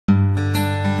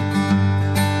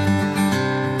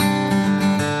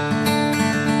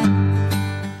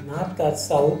or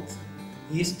south,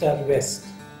 east or west,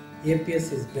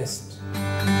 APS is best.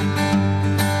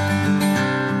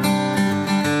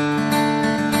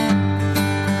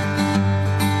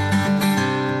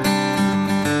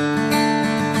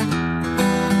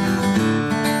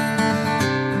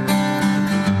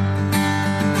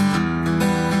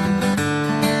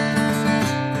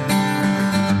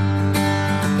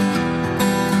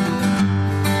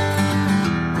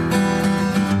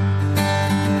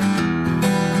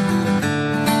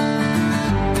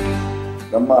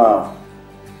 ನಮ್ಮ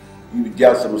ಈ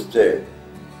ವಿದ್ಯಾಸಂಸ್ಥೆ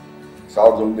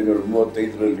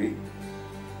 1935ರಲ್ಲಿ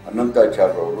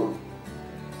ಅನಂತಾಚಾರ್ಯರವರು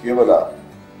ಕೇವಲ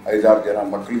 5-6 ಜನ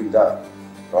ಮಕ್ಕಳಿಂದ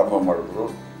ಪ್ರಾರಂಭ ಮಾಡಿದ್ರು.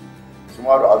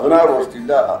 ಸುಮಾರು 16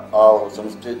 ವರ್ಷದಿಂದ ಆ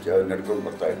ಸಂಸ್ಥೆ ನಡೆದುಕೊಂಡು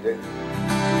ಬರ್ತಾ ಇದೆ.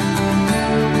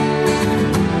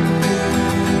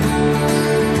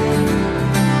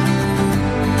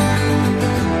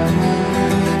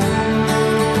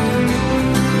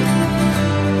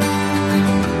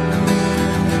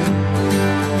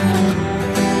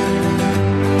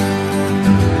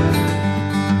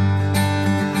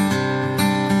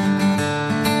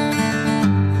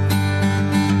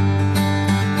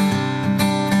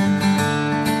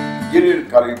 ಇಂಜಿನಿಯರಿಂಗ್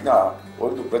ಕಾಲೇಜ್ನ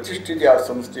ಒಂದು ಪ್ರತಿಷ್ಠಿತ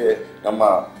ಸಂಸ್ಥೆ ನಮ್ಮ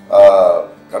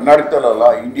ಕರ್ನಾಟಕದಲ್ಲ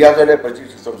ಇಂಡಿಯಾದಲ್ಲೇ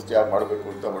ಪ್ರತಿಷ್ಠಿತ ಸಂಸ್ಥೆಯಾಗಿ ಮಾಡಬೇಕು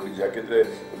ಅಂತ ಮಾಡಿದ್ವಿ. ಯಾಕೆಂದರೆ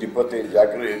ಒಂದು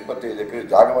 25 ಎಕರೆ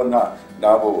ಜಾಗವನ್ನು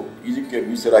ನಾವು ಇದಕ್ಕೆ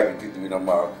ಮೀಸಲಾಗಿಟ್ಟಿದ್ವಿ ನಮ್ಮ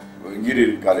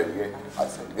ಇಂಜಿನಿಯರಿಂಗ್ ಕಾಲೇಜ್ಗೆ.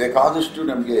 ಬೇಕಾದಷ್ಟು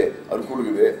ನಮಗೆ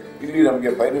ಅನುಕೂಲವಿವೆ. ಇಲ್ಲಿ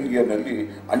ನಮಗೆ ಫೈನಲ್ ಇಯರ್ನಲ್ಲಿ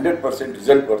 100%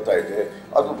 ರಿಸಲ್ಟ್ ಬರ್ತಾ ಇದೆ.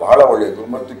 ಅದು ಬಹಳ ಒಳ್ಳೆಯದು.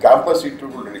 ಮತ್ತು ಕ್ಯಾಂಪಸ್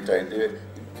ಇಂಟರ್ವ್ಯೂಗಳು ನಡೀತಾ ಇದೆ.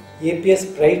 APS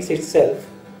prides itself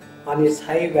on its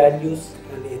high values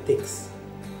and ethics.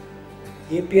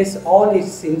 APS, all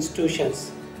its institutions,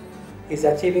 is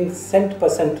achieving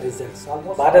 100% results.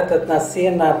 Almost Bharat Ratna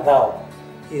CNR Rao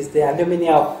is the alumni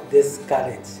of this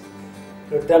college.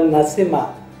 Ruddam Narasimha,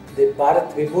 the Bharat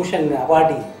Vibhushan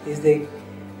awardee, is the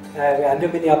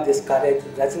alumni of this college.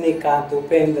 Rajnikant,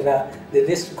 Upendra, the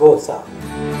list goes on.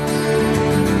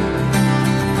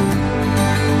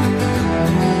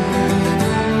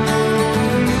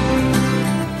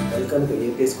 Welcome to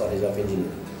APS College of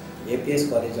Engineering. APS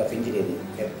College of Engineering,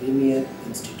 a premier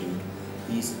institute,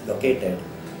 is located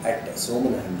at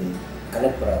Somanahandi,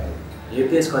 Kanakpura.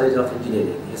 APS College of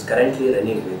Engineering is currently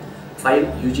running with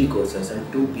 5 UG courses and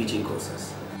 2 PG courses.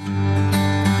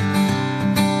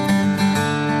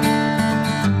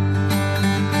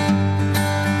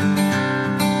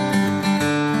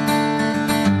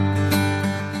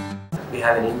 We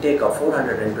have an intake of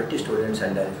 420 students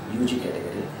under UG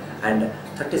category and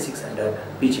 36 under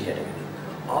PG category.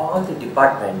 All the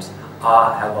departments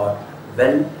have got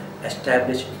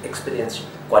well-established, experienced,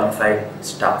 qualified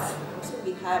staff. So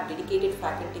we have dedicated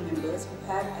faculty members who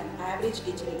have an average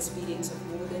teaching experience of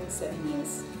more than 7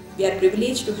 years. We are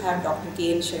privileged to have Dr.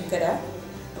 K.N. Shankara,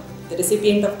 the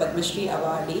recipient of Padma Shri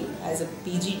awardee, as a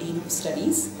PG Dean of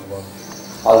Studies.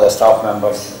 All the staff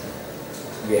members,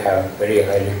 we have very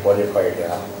highly qualified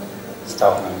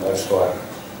staff members who are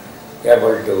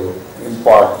able to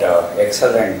impart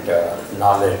excellent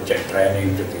knowledge and training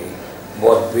to the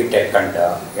both BTech and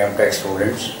MTech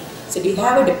students. So we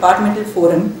have a departmental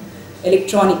forum,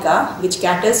 Electronica, which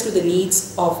caters to the needs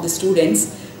of the students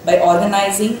by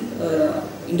organizing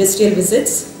industrial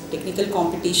visits, technical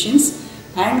competitions,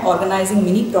 and organizing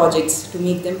mini projects to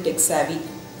make them tech savvy.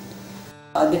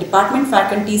 The department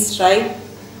faculty strive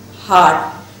hard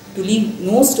to leave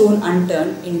no stone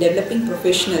unturned in developing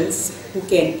professionals who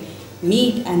can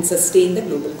meet and sustain the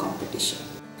global competition.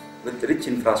 With rich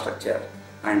infrastructure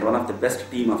and one of the best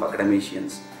team of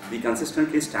academicians, we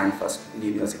consistently stand first in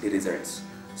university results.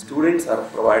 Students are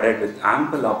provided with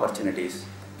ample opportunities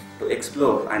to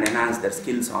explore and enhance their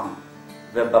skills on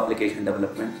web application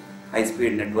development,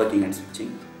 high-speed networking and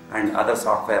switching, and other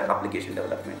software application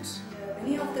developments.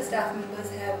 Many of the staff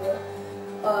members have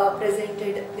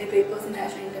presented their papers in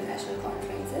national and international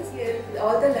conferences. Here,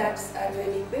 all the labs are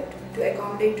well equipped to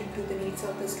accommodate to the needs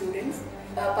of the students.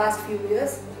 Past few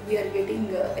years, we are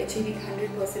achieving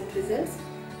 100% results.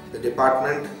 The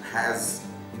department has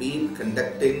been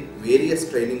conducting various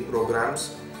training programs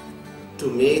to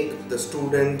make the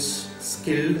students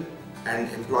skilled and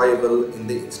employable in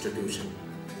the institution.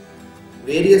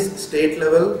 Various state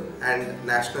level and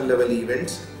national level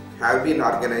events have been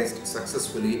organized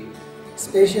successfully.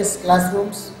 Spacious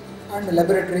classrooms and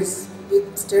laboratories with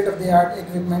state-of-the-art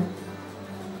equipment,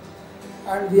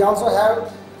 and we also have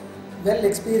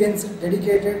well-experienced,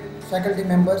 dedicated faculty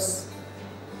members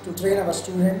to train our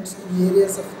students in the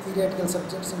areas of theoretical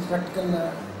subjects and practical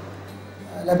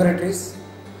laboratories.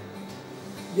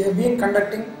 We have been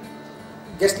conducting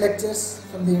guest lectures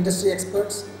from the industry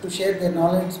experts to share their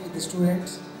knowledge with the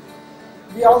students.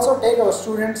 We also take our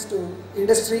students to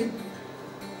industry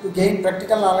to gain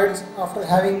practical knowledge after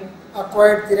having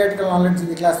acquired theoretical knowledge in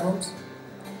the classrooms.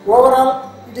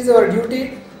 Overall, it is our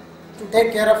duty to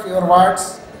take care of your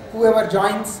wards, whoever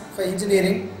joins for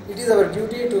engineering. It is our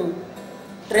duty to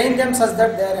train them such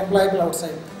that they are employable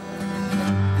outside.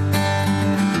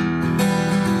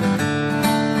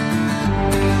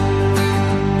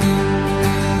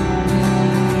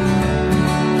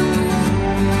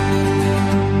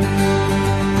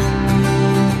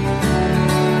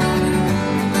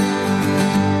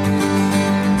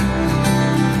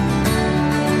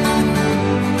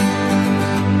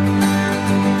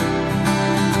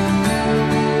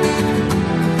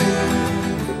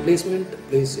 Placement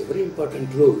plays a very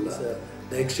important role.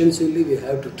 Extensively we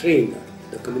have to train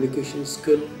the communication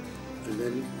skill, and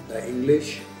then the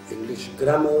English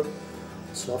grammar,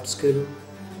 soft skill,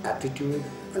 aptitude,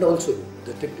 and also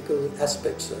the technical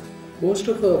aspects. Most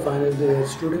of our final year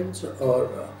students are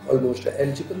almost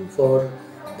eligible for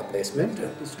the placement.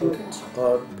 The students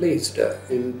are placed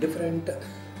in different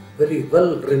very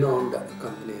well-renowned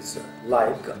companies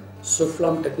like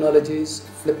Suflam Technologies,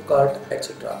 Flipkart,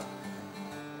 etc.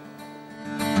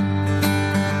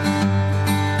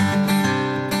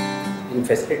 In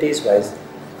facilities wise,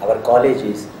 our college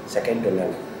is second to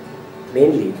none.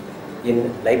 Mainly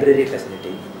in library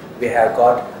facility, we have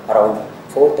got around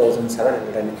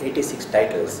 4,786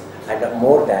 titles and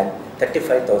more than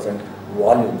 35,000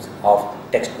 volumes of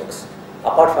textbooks.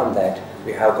 Apart from that,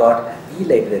 we have got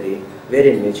e-library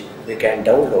wherein which we can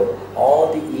download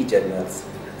all the e-journals.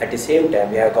 At the same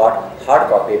time, we have got hard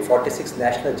copy 46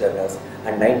 national journals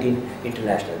and 19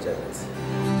 international journals.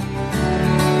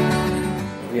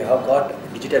 We have got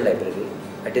digital library.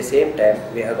 At the same time,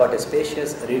 we have got a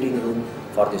spacious reading room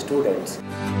for the students.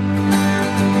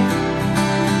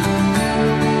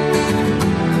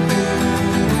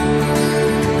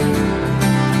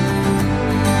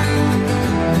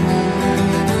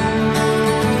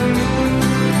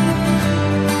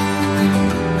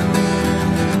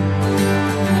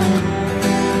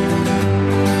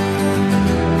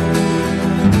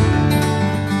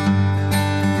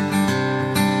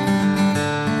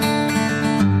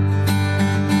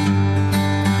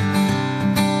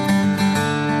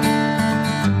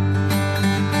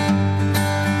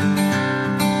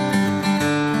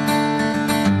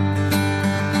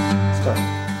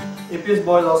 APS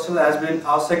Boys Hostel has been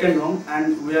our second home,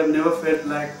 and we have never felt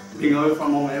like being away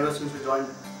from home ever since we joined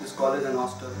this college and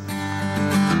hostel.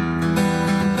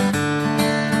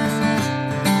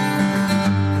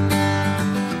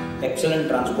 Excellent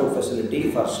transport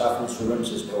facility for staff and students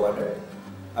is provided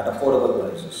at affordable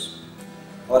prices.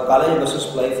 Our college buses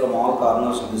ply from all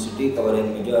corners of the city,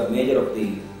 covering major of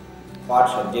the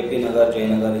parts of JP Nagar,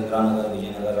 Jayanagar, Indiranagar,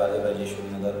 Vijayanagar,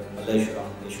 Rajarajeshwari Nagar, Malleshwaram,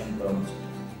 Yeshwantapuram, etc.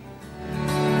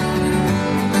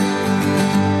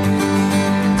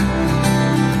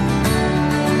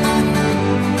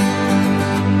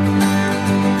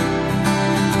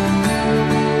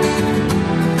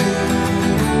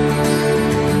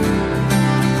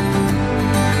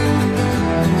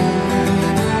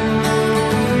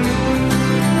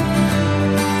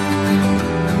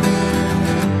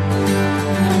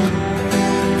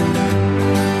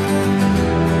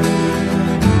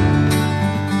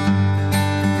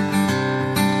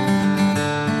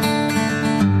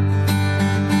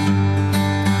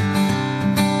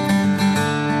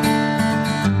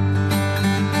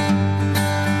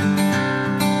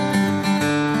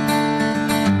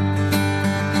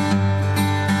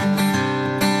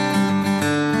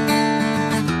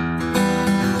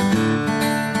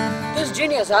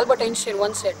 Genius Albert Einstein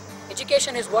once said,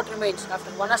 "Education is what remains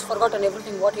after one has forgotten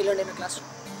everything what he learned in a classroom."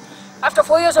 After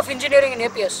 4 years of engineering in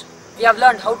APS, we have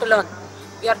learned how to learn.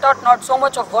 We are taught not so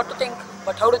much of what to think,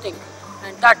 but how to think,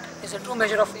 and that is a true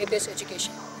measure of APS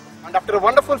education. And after a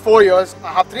wonderful 4 years,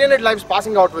 I have 300 lives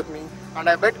passing out with me, and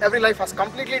I bet every life has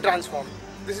completely transformed.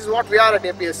 This is what we are at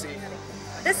APSC.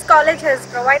 This college has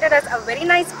provided us a very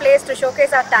nice place to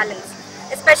showcase our talents,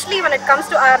 especially when it comes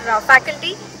to our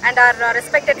faculty and our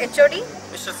respected HOD,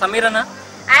 Mr. Samirana,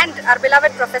 and our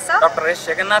beloved professor, Dr. S.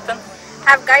 Jagannathan,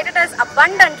 have guided us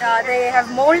abundant. They have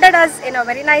molded us in a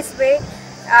very nice way.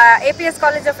 APS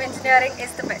College of Engineering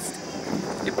is the best.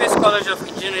 APS College of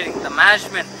Engineering, the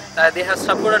management, they have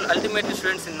supported ultimately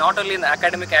students in not only in the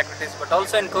academic activities but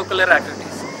also in co-curricular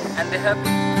activities, and they have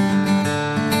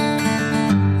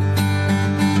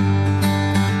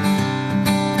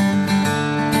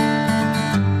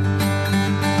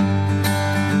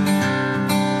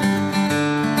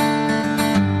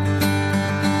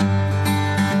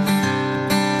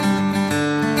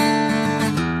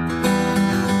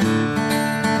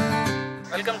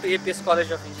APS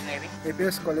College of Engineering.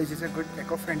 APS College is a good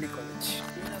eco-friendly college.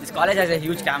 This college has a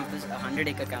huge campus, a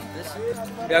 100-acre campus.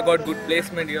 We have got good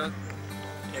placement here.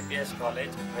 APS College,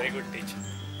 very good teacher.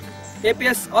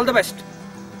 APS, all the best.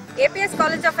 APS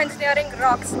College of Engineering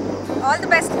rocks. All the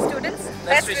best students.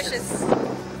 Best wishes.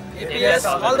 APS,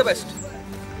 all the best.